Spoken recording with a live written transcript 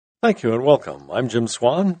Thank you and welcome. I'm Jim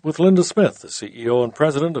Swan with Linda Smith, the CEO and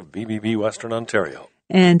President of BBB Western Ontario.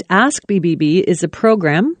 And Ask BBB is a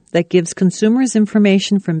program that gives consumers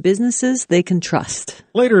information from businesses they can trust.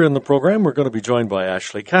 Later in the program, we're going to be joined by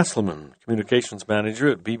Ashley Castleman, Communications Manager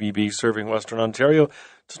at BBB Serving Western Ontario,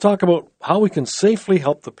 to talk about how we can safely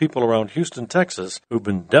help the people around Houston, Texas, who've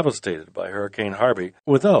been devastated by Hurricane Harvey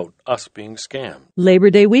without us being scammed. Labor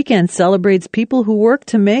Day weekend celebrates people who work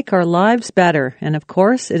to make our lives better. And of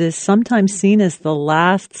course, it is sometimes seen as the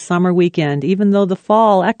last summer weekend, even though the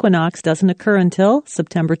fall equinox doesn't occur until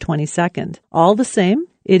September 22nd. All the same,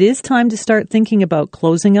 it is time to start thinking about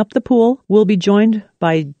closing up the pool. We'll be joined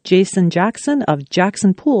by Jason Jackson of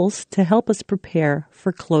Jackson Pools to help us prepare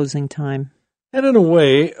for closing time. And in a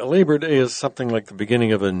way, Labor Day is something like the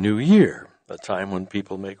beginning of a new year, a time when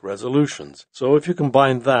people make resolutions. So if you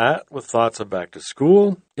combine that with thoughts of back to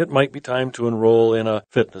school, it might be time to enroll in a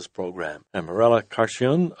fitness program. And Mirella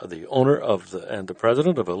Karchian, the owner of and the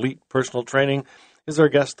president of Elite Personal Training, is our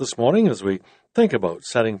guest this morning as we think about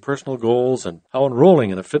setting personal goals and how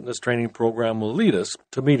enrolling in a fitness training program will lead us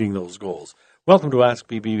to meeting those goals. Welcome to Ask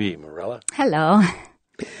BBB, Mirella. Hello.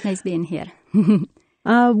 Nice being here.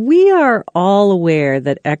 We are all aware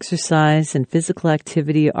that exercise and physical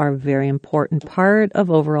activity are a very important part of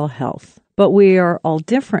overall health, but we are all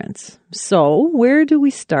different. So where do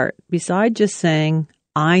we start besides just saying,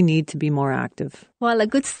 I need to be more active? Well, a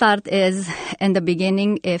good start is in the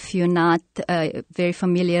beginning, if you're not very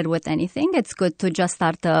familiar with anything, it's good to just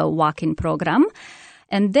start a walk-in program.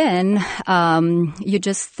 And then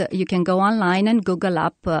you can go online and Google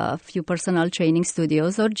up a few personal training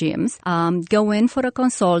studios or gyms. Go in for a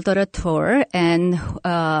consult or a tour, and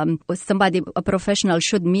a professional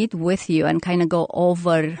should meet with you and kind of go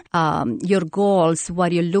over your goals,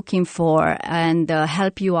 what you're looking for, and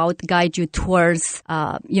help you out, guide you towards,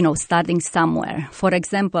 starting somewhere. For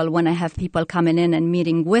example, when I have people coming in and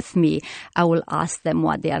meeting with me, I will ask them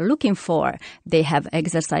what they are looking for. They have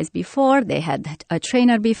exercised before, they had a trainer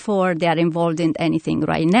before, they are involved in anything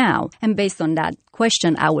right now. And based on that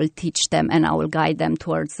question, I will teach them and I will guide them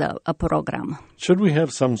towards a program. Should we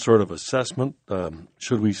have some sort of assessment?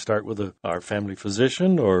 Should we start with our family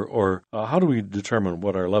physician or how do we determine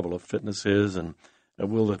what our level of fitness is, and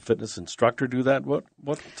will the fitness instructor do that?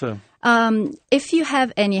 If you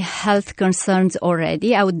have any health concerns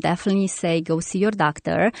already, I would definitely say go see your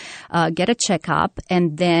doctor, get a checkup,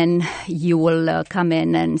 and then you will come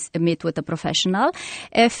in and meet with a professional.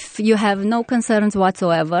 If you have no concerns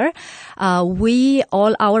whatsoever,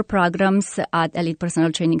 all our programs at Elite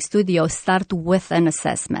Personal Training Studio start with an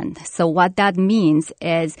assessment. So what that means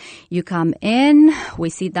is you come in, we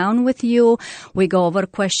sit down with you, we go over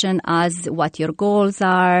questions as what your goals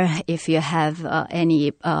are, if you have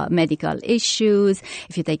any medical issues,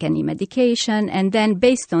 if you take any medication, and then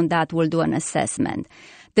based on that, we'll do an assessment.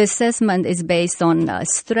 The assessment is based on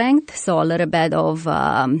strength, so a little bit of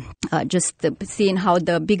just seeing how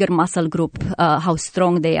the bigger muscle group, how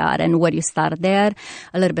strong they are and where you start there,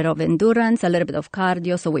 a little bit of endurance, a little bit of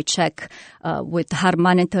cardio, so we check with heart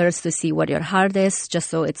monitors to see what your heart is, just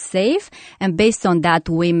so it's safe, and based on that,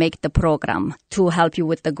 we make the program to help you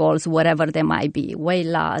with the goals, whatever they might be, weight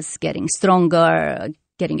loss, getting stronger,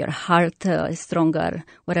 getting your heart stronger,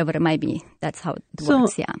 whatever it might be. That's how it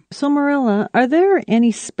works, yeah. So, Mirella, are there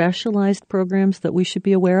any specialized programs that we should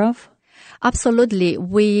be aware of? Absolutely.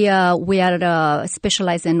 We are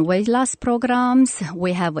specialized in weight loss programs.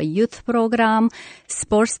 We have a youth program,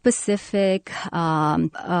 sports specific. We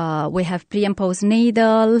have pre and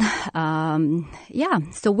postnatal.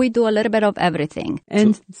 So we do a little bit of everything.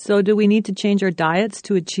 And so do we need to change our diets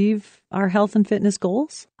to achieve our health and fitness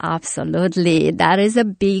goals? Absolutely. That is a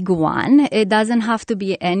big one. It doesn't have to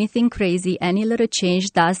be anything crazy. Any little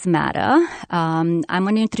change does matter. I'm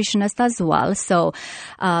a nutritionist as well. So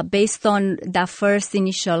based on that first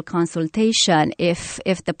initial consultation, if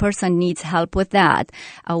the person needs help with that,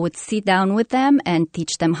 I would sit down with them and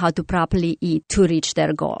teach them how to properly eat to reach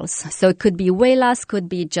their goals. So it could be weight loss, could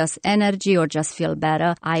be just energy or just feel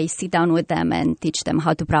better. I sit down with them and teach them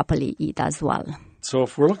how to properly eat as well. So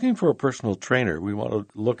if we're looking for a personal trainer, we want to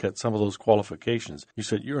look at some of those qualifications. You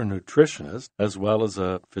said you're a nutritionist as well as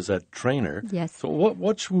a phys ed trainer. Yes. So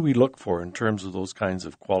what should we look for in terms of those kinds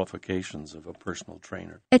of qualifications of a personal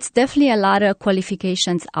trainer? It's definitely a lot of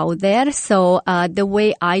qualifications out there. So the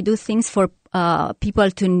way I do things for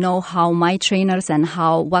people to know how my trainers and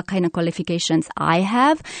what kind of qualifications I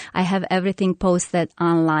have everything posted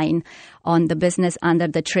online on the business under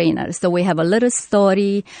the trainer. So we have a little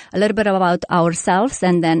story, a little bit about ourselves,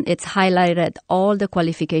 and then it's highlighted all the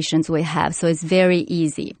qualifications we have. So it's very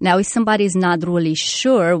easy. Now, if somebody is not really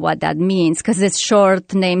sure what that means, because it's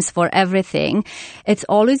short names for everything, it's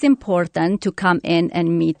always important to come in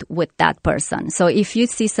and meet with that person. So if you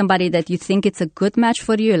see somebody that you think it's a good match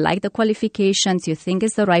for you, like the qualifications, you think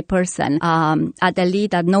is the right person, at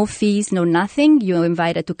Elite, at no fees, no nothing, you're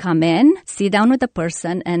invited to come in, sit down with the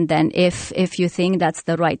person, and then if you think that's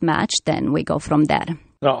the right match, then we go from there.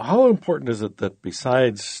 Now, how important is it that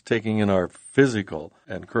besides taking in our physical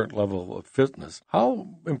and current level of fitness, how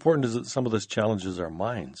important is it some of this challenges our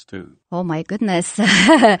minds, too? Oh, my goodness.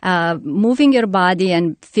 Moving your body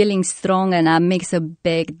and feeling strong and makes a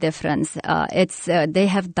big difference. They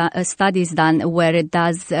have studies done where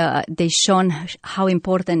they've shown how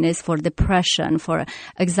important it is for depression, for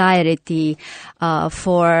anxiety,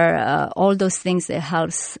 for all those things. It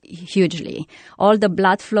helps hugely. All the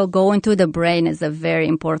blood flow going to the brain is a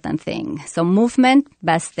very important thing. So movement,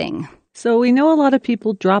 best thing. So we know a lot of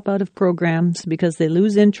people drop out of programs because they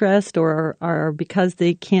lose interest or because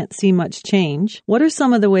they can't see much change. What are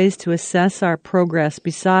some of the ways to assess our progress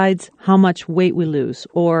besides how much weight we lose,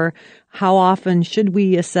 or how often should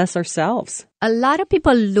we assess ourselves? A lot of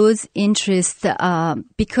people lose interest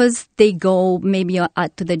because they go maybe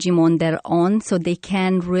to the gym on their own, so they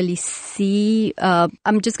can't really see.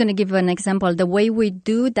 I'm just going to give an example. The way we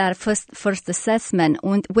do that first assessment,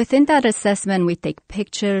 within that assessment, we take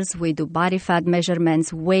pictures, we do body fat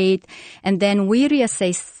measurements, weight, and then we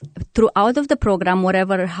reassess throughout of the program,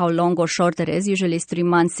 whatever, how long or short it is. Usually it's 3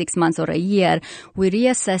 months, 6 months, or a year. We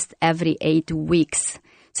reassess every 8 weeks.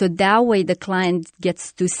 So that way the client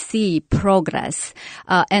gets to see progress.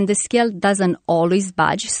 And the scale doesn't always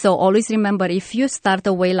budge. So always remember, if you start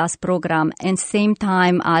a weight loss program and same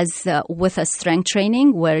time as with a strength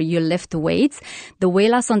training where you lift weights, the weight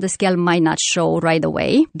loss on the scale might not show right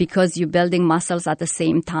away because you're building muscles at the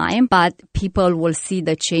same time, but people will see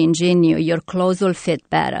the change in you. Your clothes will fit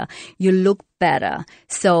better. You look better.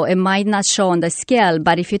 So it might not show on the scale,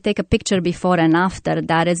 but if you take a picture before and after,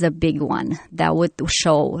 that is a big one that would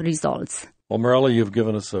show results. Well, Mirella, you've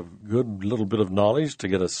given us a good little bit of knowledge to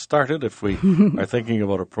get us started if we are thinking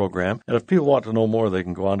about a program. And if people want to know more, they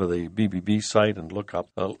can go onto the BBB site and look up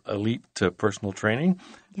Elite Personal Training.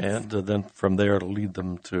 Yes. And then from there, it'll lead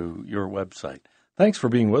them to your website. Thanks for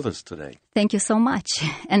being with us today. Thank you so much.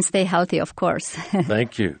 And stay healthy, of course.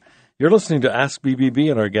 Thank you. You're listening to Ask BBB,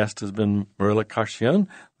 and our guest has been Mirella Karshian,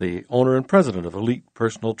 the owner and president of Elite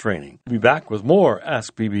Personal Training. We'll be back with more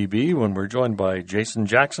Ask BBB when we're joined by Jason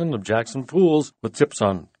Jackson of Jackson Pools with tips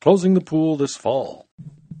on closing the pool this fall.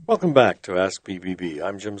 Welcome back to Ask BBB.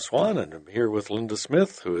 I'm Jim Swan, and I'm here with Linda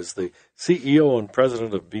Smith, who is the CEO and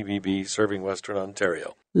president of BBB serving Western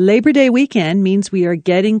Ontario. Labor Day weekend means we are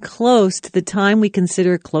getting close to the time we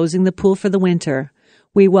consider closing the pool for the winter.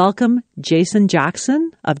 We welcome Jason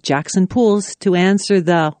Jackson of Jackson Pools to answer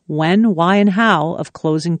the when, why, and how of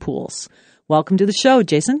closing pools. Welcome to the show,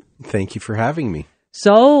 Jason. Thank you for having me.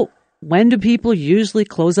 So, when do people usually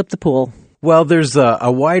close up the pool? Well, there's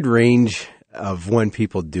a wide range of when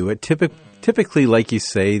people do it. Typically, like you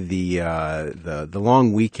say, the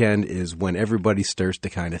long weekend is when everybody starts to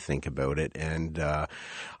kind of think about it. And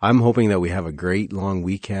I'm hoping that we have a great long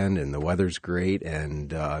weekend and the weather's great,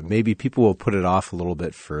 and maybe people will put it off a little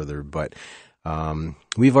bit further. But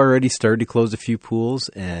we've already started to close a few pools,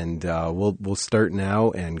 and we'll start now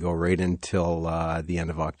and go right until the end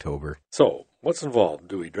of October. So, what's involved?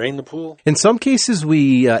 Do we drain the pool? In some cases,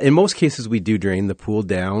 in most cases, we do drain the pool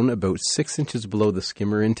down about 6 inches below the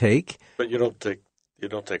skimmer intake. But you don't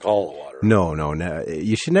take all the water. No.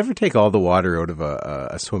 You should never take all the water out of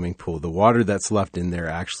a swimming pool. The water that's left in there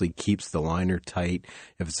actually keeps the liner tight.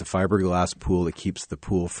 If it's a fiberglass pool, it keeps the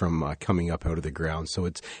pool from coming up out of the ground. So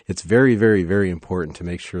it's very, very, very important to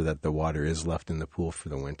make sure that the water is left in the pool for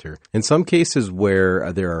the winter. In some cases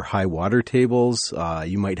where there are high water tables,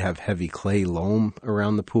 you might have heavy clay loam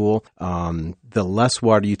around the pool. The less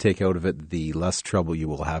water you take out of it, the less trouble you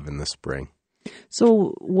will have in the spring.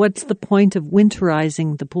 So what's the point of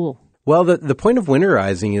winterizing the pool? Well, the point of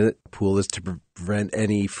winterizing the pool is to prevent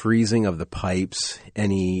any freezing of the pipes,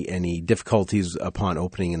 any difficulties upon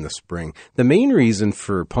opening in the spring. The main reason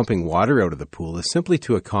for pumping water out of the pool is simply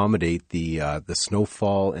to accommodate the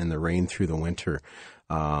snowfall and the rain through the winter.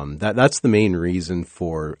 That's the main reason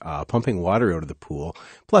for pumping water out of the pool.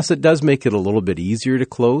 Plus, it does make it a little bit easier to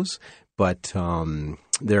close. But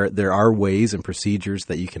There are ways and procedures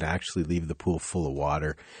that you can actually leave the pool full of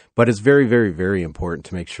water, but it's very, very, very important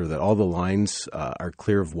to make sure that all the lines are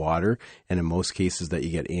clear of water, and in most cases that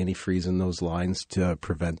you get antifreeze in those lines to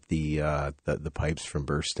prevent the pipes from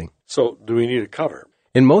bursting. So do we need a cover?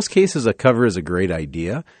 In most cases, a cover is a great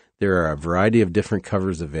idea. There are a variety of different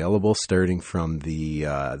covers available, starting from the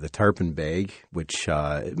tarpon bag, which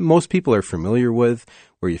most people are familiar with,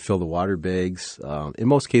 where you fill the water bags. In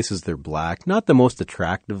most cases, they're black, not the most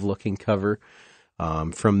attractive looking cover.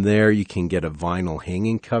 From there, you can get a vinyl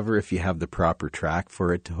hanging cover if you have the proper track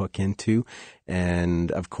for it to hook into.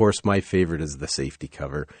 And of course, my favorite is the safety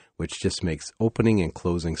cover, which just makes opening and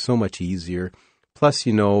closing so much easier. Plus,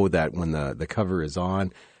 you know that when the cover is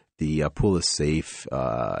on, the pool is safe.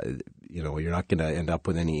 You're not going to end up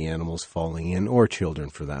with any animals falling in, or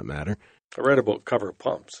children for that matter. I read about cover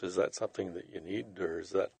pumps. Is that something that you need, or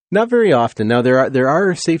is that not very often? Now there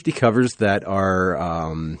are safety covers that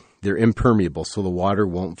are they're impermeable, so the water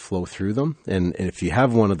won't flow through them. And if you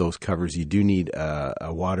have one of those covers, you do need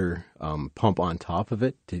a water pump on top of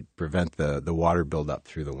it to prevent the water buildup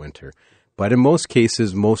through the winter. But in most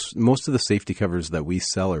cases, most of the safety covers that we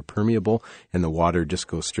sell are permeable, and the water just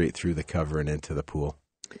goes straight through the cover and into the pool.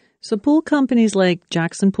 So pool companies like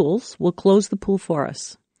Jackson Pools will close the pool for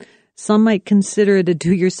us. Some might consider it a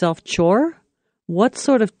do-yourself chore. What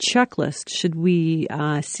sort of checklist should we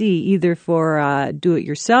see either for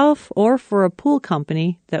do-it-yourself or for a pool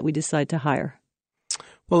company that we decide to hire?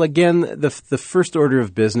 Well, again, the first order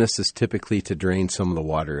of business is typically to drain some of the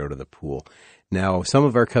water out of the pool. Now, some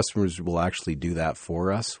of our customers will actually do that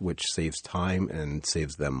for us, which saves time and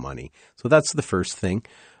saves them money. So that's the first thing.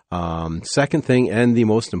 Second thing, and the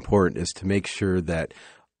most important, is to make sure that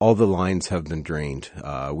all the lines have been drained.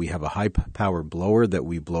 We have a high-power blower that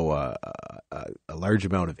we blow a large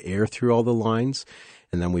amount of air through all the lines,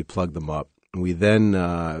 and then we plug them up. We then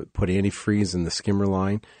put antifreeze in the skimmer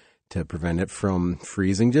line to prevent it from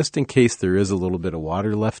freezing, just in case there is a little bit of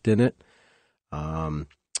water left in it.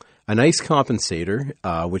 An ice compensator,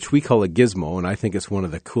 which we call a Gizmo, and I think it's one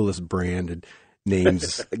of the coolest branded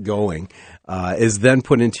names going, is then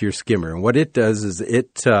put into your skimmer. And what it does is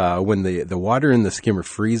when the water in the skimmer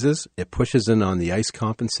freezes, it pushes in on the ice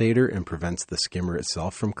compensator and prevents the skimmer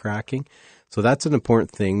itself from cracking. So that's an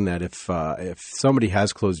important thing, that if somebody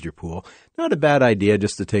has closed your pool, not a bad idea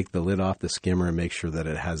just to take the lid off the skimmer and make sure that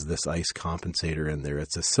it has this ice compensator in there.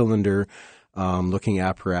 It's a cylinder looking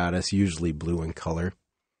apparatus, usually blue in color.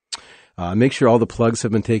 Make sure all the plugs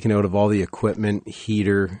have been taken out of all the equipment,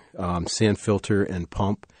 heater, sand filter, and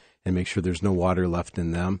pump, and make sure there's no water left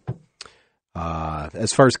in them.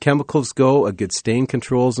 As far as chemicals go, a good stain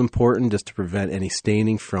control is important, just to prevent any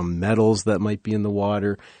staining from metals that might be in the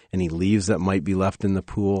water, any leaves that might be left in the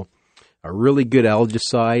pool. A really good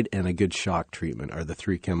algicide and a good shock treatment are the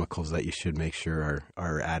three chemicals that you should make sure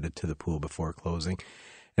are added to the pool before closing.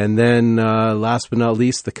 And then last but not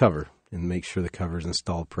least, the cover, and make sure the cover is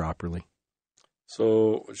installed properly.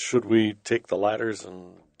 So should we take the ladders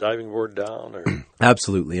and diving board down? Or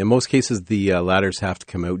Absolutely. In most cases, the ladders have to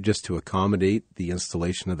come out just to accommodate the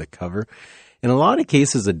installation of the cover. In a lot of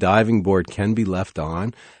cases, a diving board can be left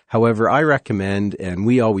on. However, I recommend, and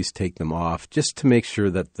we always take them off, just to make sure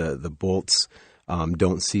that the bolts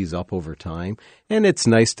don't seize up over time. And it's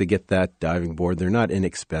nice to get that diving board. They're not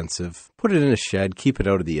inexpensive. Put it in a shed, keep it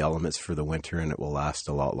out of the elements for the winter, and it will last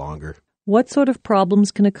a lot longer. What sort of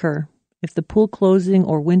problems can occur if the pool closing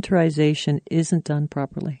or winterization isn't done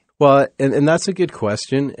properly? Well, and that's a good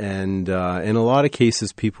question. And in a lot of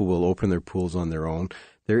cases, people will open their pools on their own.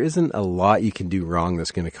 There isn't a lot you can do wrong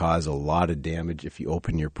that's going to cause a lot of damage if you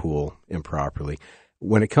open your pool improperly.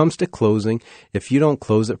 When it comes to closing, if you don't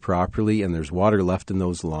close it properly and there's water left in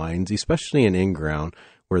those lines, especially in ground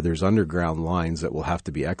where there's underground lines that will have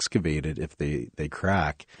to be excavated if they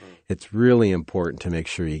crack, it's really important to make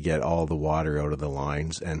sure you get all the water out of the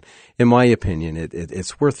lines. And in my opinion,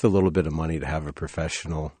 it's worth a little bit of money to have a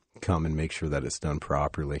professional come and make sure that it's done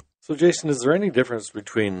properly. So, Jason, is there any difference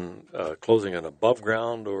between closing an above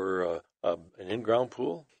ground or an in-ground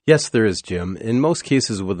pool? Yes, there is, Jim. In most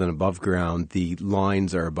cases with an above ground, the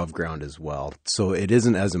lines are above ground as well. So it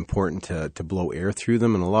isn't as important to blow air through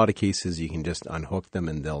them. In a lot of cases, you can just unhook them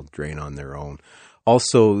and they'll drain on their own.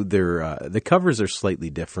 Also, the covers are slightly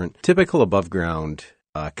different. Typical above ground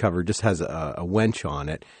cover just has a wench on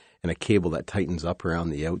it and a cable that tightens up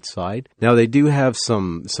around the outside. Now, they do have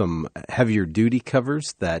some heavier duty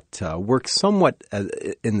covers that work somewhat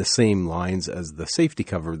in the same lines as the safety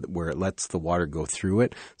cover, where it lets the water go through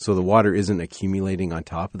it, so the water isn't accumulating on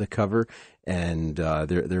top of the cover, and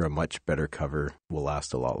they're a much better cover, will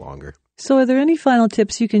last a lot longer. So are there any final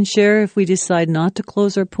tips you can share if we decide not to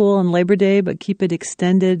close our pool on Labor Day, but keep it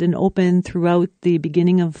extended and open throughout the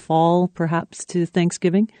beginning of fall, perhaps to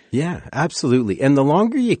Thanksgiving? Yeah, absolutely. And the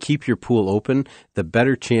longer you keep your pool open, the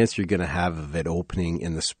better chance you're going to have of it opening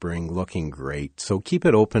in the spring looking great. So keep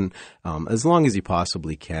it open as long as you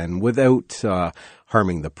possibly can without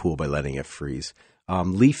harming the pool by letting it freeze.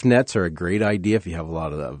 Leaf nets are a great idea if you have a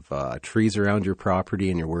lot of trees around your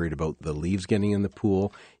property and you're worried about the leaves getting in the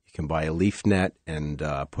pool. You can buy a leaf net and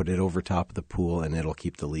put it over top of the pool, and it'll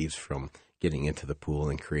keep the leaves from getting into the pool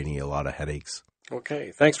and creating a lot of headaches.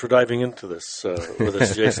 Okay, thanks for diving into this with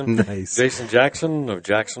us, Jason. Nice. Jason Jackson of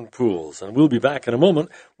Jackson Pools. And we'll be back in a moment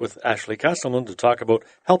with Ashley Castleman to talk about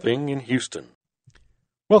helping in Houston.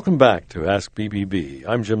 Welcome back to Ask BBB.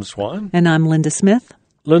 I'm Jim Swan. And I'm Linda Smith.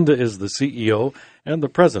 Linda is the CEO and the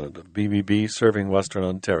president of BBB serving Western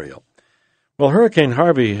Ontario. Well, Hurricane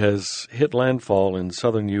Harvey has hit landfall in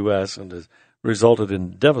southern U.S. and has resulted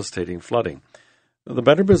in devastating flooding. The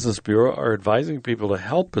Better Business Bureau are advising people to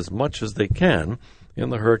help as much as they can in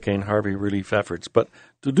the Hurricane Harvey relief efforts, but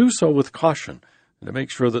to do so with caution and to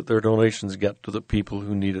make sure that their donations get to the people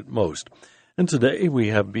who need it most. And today we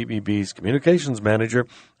have BBB's communications manager,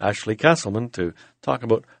 Ashley Castleman, to talk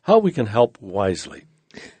about how we can help wisely.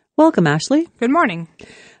 Welcome, Ashley. Good morning.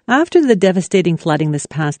 After the devastating flooding this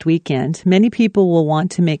past weekend, many people will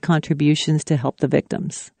want to make contributions to help the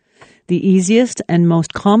victims. The easiest and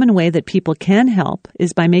most common way that people can help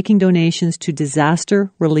is by making donations to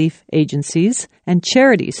disaster relief agencies and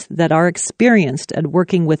charities that are experienced at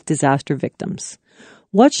working with disaster victims.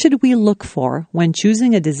 What should we look for when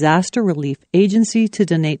choosing a disaster relief agency to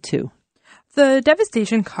donate to? The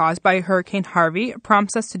devastation caused by Hurricane Harvey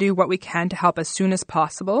prompts us to do what we can to help as soon as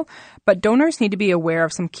possible, but donors need to be aware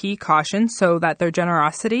of some key cautions so that their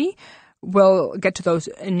generosity will get to those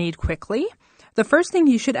in need quickly. The first thing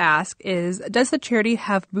you should ask is, does the charity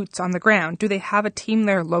have boots on the ground? Do they have a team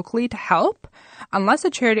there locally to help? Unless a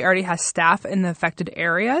charity already has staff in the affected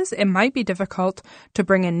areas, it might be difficult to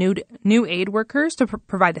bring in new aid workers to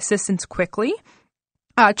provide assistance quickly.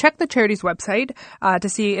 Check the charity's website to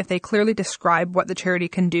see if they clearly describe what the charity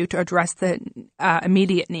can do to address the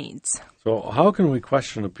immediate needs. So how can we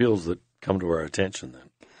question appeals that come to our attention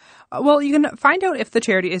then? Well, you can find out if the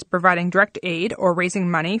charity is providing direct aid or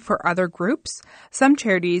raising money for other groups. Some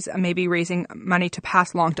charities may be raising money to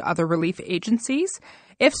pass along to other relief agencies.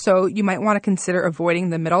 If so, you might want to consider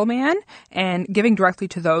avoiding the middleman and giving directly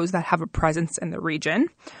to those that have a presence in the region.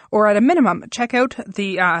 Or at a minimum, check out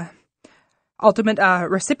the ultimate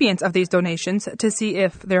recipients of these donations to see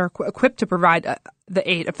if they're equipped to provide the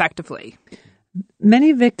aid effectively.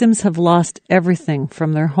 Many victims have lost everything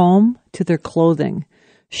from their home to their clothing.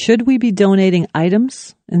 Should we be donating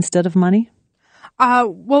items instead of money?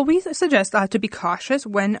 Well, we suggest to be cautious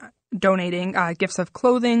when donating gifts of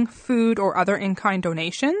clothing, food, or other in-kind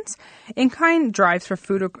donations. In-kind drives for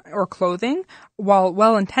food or clothing, while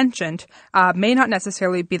well-intentioned, may not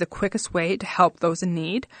necessarily be the quickest way to help those in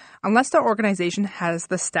need, unless the organization has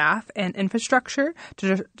the staff and infrastructure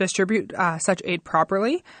to distribute such aid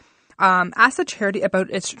properly. Ask the charity about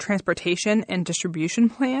its transportation and distribution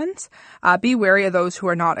plans. Be wary of those who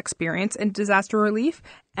are not experienced in disaster relief.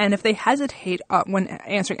 And if they hesitate when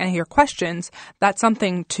answering any of your questions, that's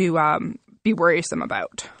something to be worrisome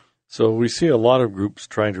about. So we see a lot of groups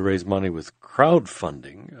trying to raise money with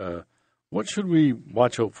crowdfunding. What should we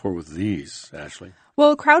watch out for with these, Ashley?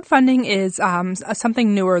 Well, crowdfunding is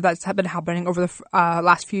something newer that's been happening over the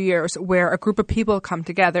last few years, where a group of people come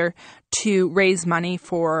together to raise money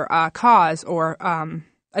for a cause or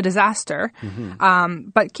a disaster. Mm-hmm.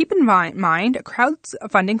 But keep in mind,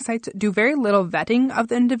 crowdfunding sites do very little vetting of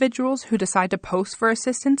the individuals who decide to post for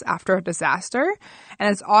assistance after a disaster, and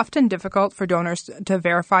it's often difficult for donors to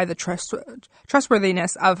verify the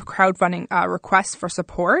trustworthiness of crowdfunding requests for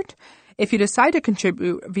support. If you decide to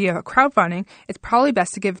contribute via crowdfunding, it's probably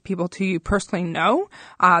best to give people to you personally know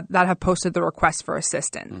that have posted the request for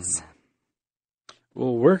assistance. Mm-hmm.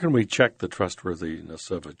 Well, where can we check the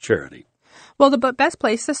trustworthiness of a charity? Well, the best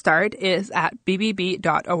place to start is at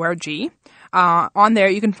bbb.org. On there,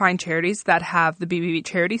 you can find charities that have the BBB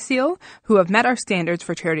Charity Seal, who have met our standards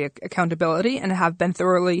for charity accountability and have been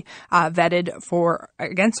thoroughly vetted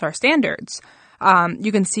against our standards.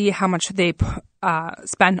 You can see how much they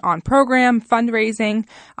spend on program, fundraising,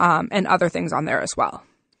 and other things on there as well.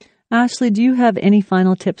 Ashley, do you have any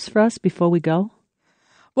final tips for us before we go?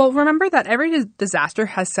 Well, remember that every disaster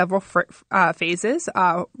has several phases: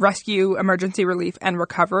 rescue, emergency relief, and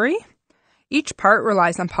recovery. Each part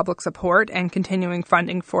relies on public support and continuing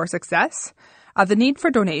funding for success. The need for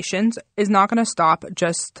donations is not going to stop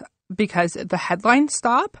just because the headlines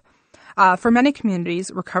stop. For many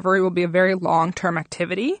communities, recovery will be a very long-term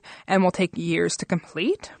activity and will take years to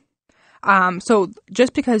complete. So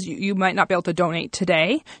just because you might not be able to donate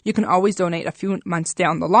today, you can always donate a few months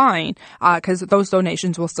down the line because those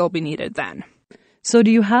donations will still be needed then. So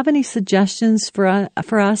do you have any suggestions for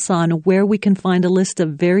us on where we can find a list of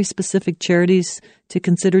very specific charities to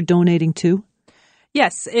consider donating to?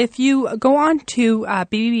 Yes, if you go on to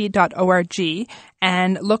bbb.org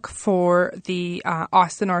and look for the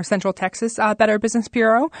Austin or Central Texas Better Business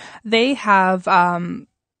Bureau, they have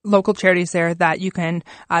local charities there that you can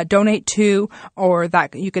donate to, or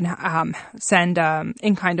that you can send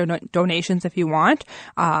in-kind donations if you want,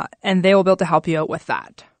 and they will be able to help you out with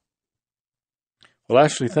that. Well,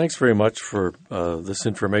 Ashley, thanks very much for this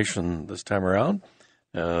information this time around.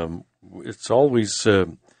 It's always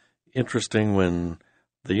interesting when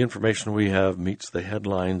the information we have meets the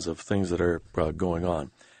headlines of things that are going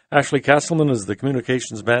on. Ashley Castleman is the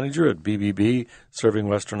Communications Manager at BBB, serving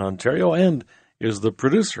Western Ontario, and is the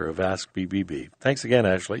producer of Ask BBB. Thanks again,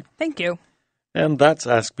 Ashley. Thank you. And that's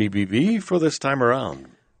Ask BBB for this time around.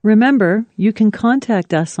 Remember, you can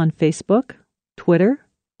contact us on Facebook, Twitter,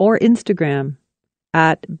 or Instagram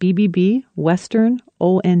at BBB Western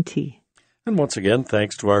ONT. And once again,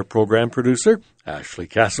 thanks to our program producer, Ashley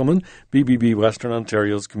Castleman, BBB Western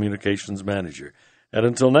Ontario's Communications Manager. And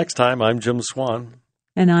until next time, I'm Jim Swan.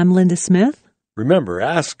 And I'm Linda Smith. Remember,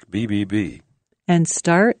 ask BBB. And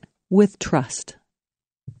start with trust.